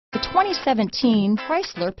2017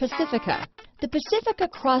 Chrysler Pacifica. The Pacifica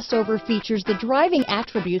crossover features the driving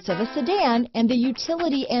attributes of a sedan and the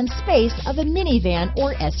utility and space of a minivan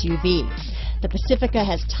or SUV. The Pacifica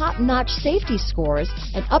has top-notch safety scores,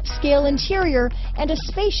 an upscale interior, and a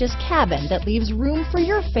spacious cabin that leaves room for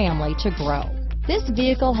your family to grow. This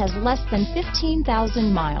vehicle has less than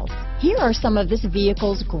 15,000 miles. Here are some of this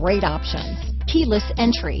vehicle's great options: keyless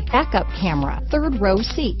entry, backup camera, third row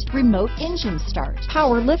seat, remote engine start,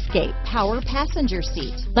 power liftgate, power passenger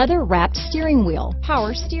seat, leather wrapped steering wheel,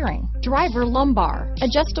 power steering, driver lumbar,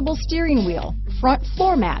 adjustable steering wheel, front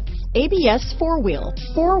floor mats, ABS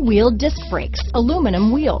four-wheel disc brakes,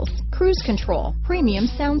 aluminum wheels, cruise control, premium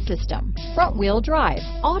sound system, front wheel drive,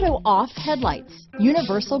 auto off headlights,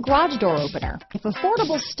 universal garage door opener. If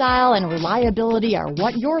affordable style and reliability are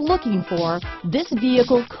what you're looking for, this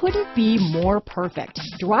vehicle couldn't be more perfect.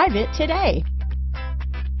 Drive it today.